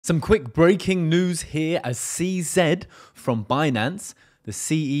Some quick breaking news here as CZ from Binance, the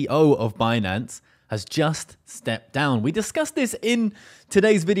CEO of Binance, has just stepped down. We discussed this in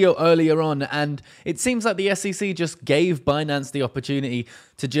today's video earlier on, and it seems like the SEC just gave Binance the opportunity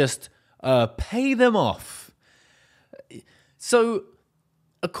to just pay them off. So,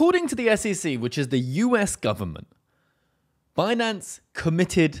 according to the SEC, which is the US government, Binance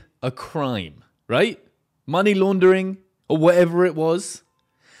committed a crime, right? Money laundering or whatever it was.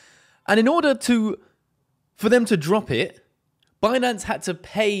 And in order for them to drop it, Binance had to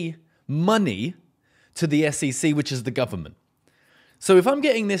pay money to the SEC, which is the government. So if I'm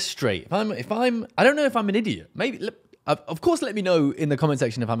getting this straight, I don't know if I'm an idiot. Maybe, of course, let me know in the comment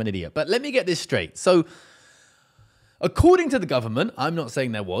section if I'm an idiot. But let me get this straight. So according to the government, I'm not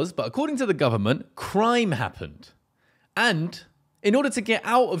saying there was, but according to the government, crime happened. And in order to get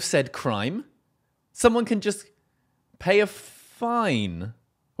out of said crime, someone can just pay a fine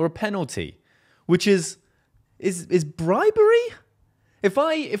or a penalty, which is bribery. If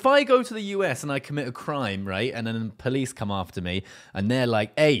I go to the US and I commit a crime, right, and then police come after me and they're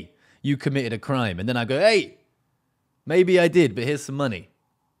like, "Hey, you committed a crime," and then I go, "Hey, maybe I did, but here's some money."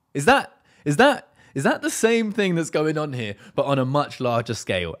 Is that the same thing that's going on here, but on a much larger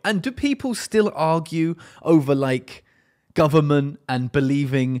scale? And do people still argue over like government and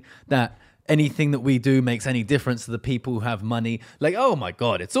believing that anything that we do makes any difference to the people who have money? Like, oh my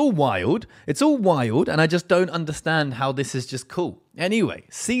God, it's all wild. It's all wild. And I just don't understand how this is just cool. Anyway,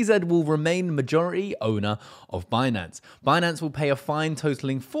 CZ will remain majority owner of Binance. Binance will pay a fine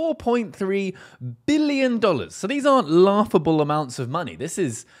totaling $4.3 billion. So these aren't laughable amounts of money. This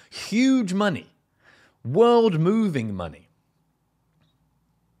is huge money, world-moving money.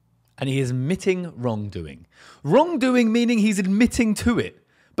 And he is admitting wrongdoing. Wrongdoing meaning he's admitting to it.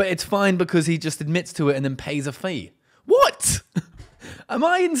 But it's fine because he just admits to it and then pays a fee. What? Am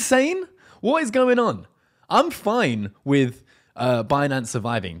I insane? What is going on? I'm fine with Binance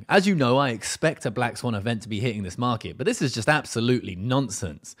surviving. As you know, I expect a Black Swan event to be hitting this market, but this is just absolutely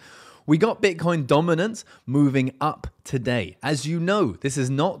nonsense. We got Bitcoin dominance moving up today. As you know, this is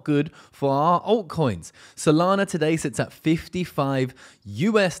not good for our altcoins. Solana today sits at $55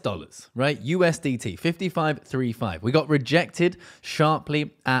 US, right? USDT, 55.35. We got rejected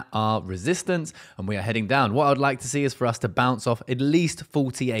sharply at our resistance and we are heading down. What I'd like to see is for us to bounce off at least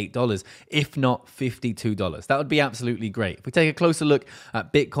 $48, if not $52. That would be absolutely great. If we take a closer look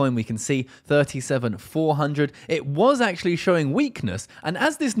at Bitcoin, we can see 37,400. It was actually showing weakness, and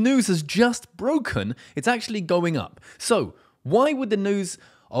as this news has just broken, it's actually going up. So why would the news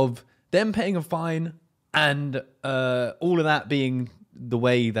of them paying a fine and all of that being the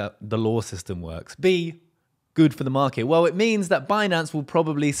way that the law system works be good for the market? Well, it means that Binance will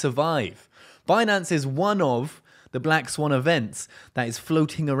probably survive. Binance is one of the Black Swan events that is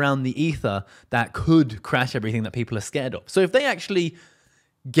floating around the ether that could crash everything that people are scared of. So if they actually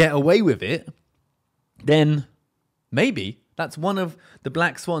get away with it, then maybe that's one of the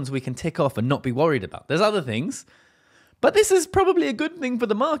Black Swans we can tick off and not be worried about. There's other things, but this is probably a good thing for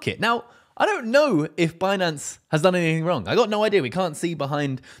the market. Now, I don't know if Binance has done anything wrong. I got no idea. We can't see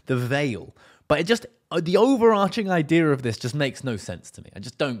behind the veil. But it just, the overarching idea of this just makes no sense to me. I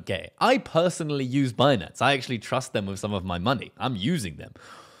just don't get it. I personally use Binance. I actually trust them with some of my money. I'm using them.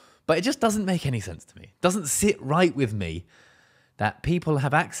 But it just doesn't make any sense to me. It doesn't sit right with me that people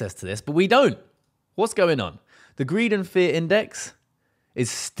have access to this, but we don't. What's going on? The greed and fear index is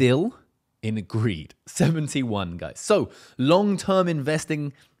still in greed, 71, guys. So long-term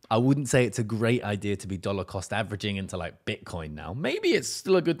investing, I wouldn't say it's a great idea to be dollar cost averaging into like Bitcoin now. Maybe it's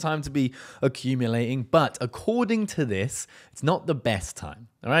still a good time to be accumulating, but according to this, it's not the best time,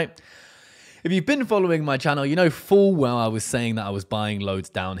 all right? If you've been following my channel, you know full well I was saying that I was buying loads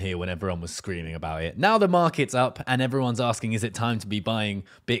down here when everyone was screaming about it. Now the market's up and everyone's asking, is it time to be buying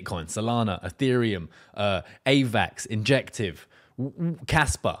Bitcoin, Solana, Ethereum, AVAX, Injective,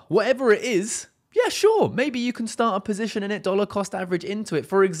 Casper, whatever it is? Yeah, sure. Maybe you can start a position in it, dollar cost average into it.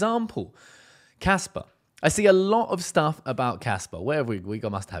 For example, Casper. I see a lot of stuff about Casper. Where have we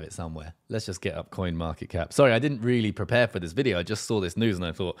must have it somewhere. Let's just get up coin market cap. Sorry, I didn't really prepare for this video. I just saw this news and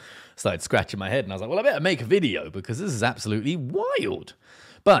I started scratching my head and I was like, well, I better make a video because this is absolutely wild.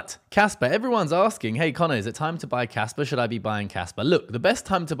 But Casper, everyone's asking, hey, Conor, is it time to buy Casper? Should I be buying Casper? Look, the best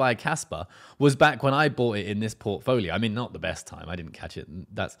time to buy Casper was back when I bought it in this portfolio. I mean, not the best time. I didn't catch it.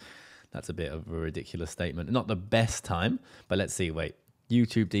 That's a bit of a ridiculous statement. Not the best time, but let's see. Wait.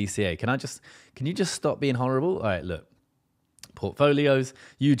 YouTube DCA. Can you just stop being horrible? All right, look. Portfolios,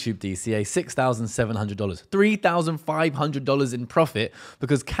 YouTube DCA, $6,700, $3,500 in profit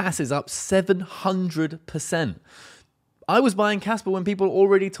because CAS is up 700%. I was buying Casper when people were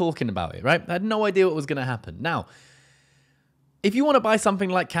already talking about it, right? I had no idea what was going to happen. Now, if you want to buy something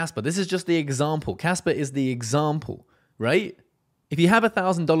like Casper, this is just the example. Casper is the example, right? If you have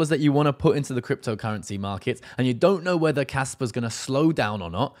 $1,000 that you want to put into the cryptocurrency markets and you don't know whether Casper's going to slow down or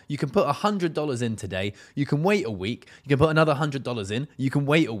not, you can put $100 in today. You can wait a week. You can put another $100 in. You can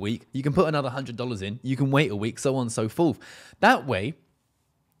wait a week. You can put another $100 in. You can wait a week, so on and so forth. That way,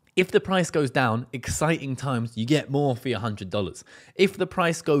 if the price goes down, exciting times, you get more for your $100. If the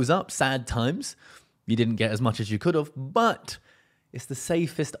price goes up, sad times, you didn't get as much as you could have, but it's the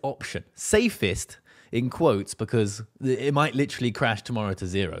safest option. Safest in quotes, because it might literally crash tomorrow to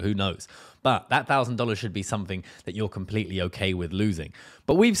zero. Who knows? But that $1,000 should be something that you're completely okay with losing.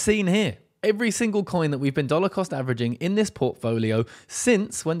 But we've seen here, every single coin that we've been dollar cost averaging in this portfolio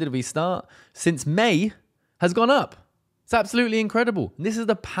since, when did we start? Since May, has gone up. It's absolutely incredible. This is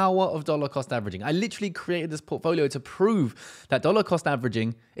the power of dollar cost averaging. I literally created this portfolio to prove that dollar cost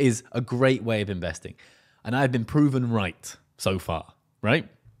averaging is a great way of investing. And I've been proven right so far, right?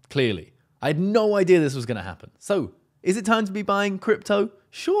 Clearly. I had no idea this was going to happen. So, is it time to be buying crypto?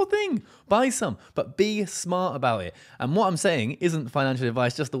 Sure thing. Buy some, but be smart about it. And what I'm saying isn't financial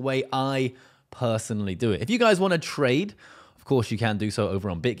advice, just the way I personally do it. If you guys want to trade, of course you can do so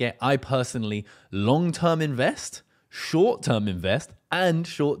over on BitGet. I personally long-term invest, short-term invest, and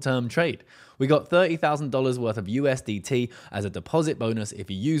short-term trade. We got $30,000 worth of USDT as a deposit bonus if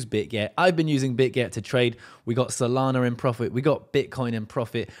you use BitGet. I've been using BitGet to trade. We got Solana in profit, we got Bitcoin in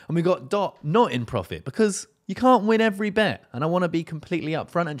profit, and we got DOT not in profit because you can't win every bet. And I want to be completely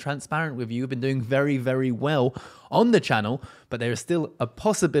upfront and transparent with you. We've been doing very, very well on the channel, but there is still a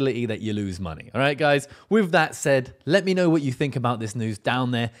possibility that you lose money. All right, guys, with that said, let me know what you think about this news down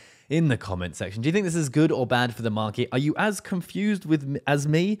there in the comment section. Do you think this is good or bad for the market? Are you as confused as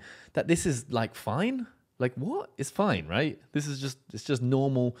me that this is like fine? Like what? It's fine, right? This is just, it's just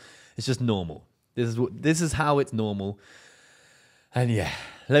normal. It's just normal. This is how it's normal. And yeah,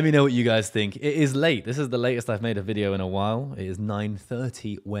 let me know what you guys think. It is late. This is the latest I've made a video in a while. It is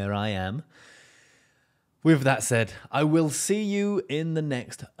 9:30 where I am. With that said, I will see you in the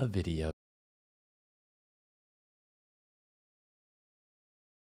next video.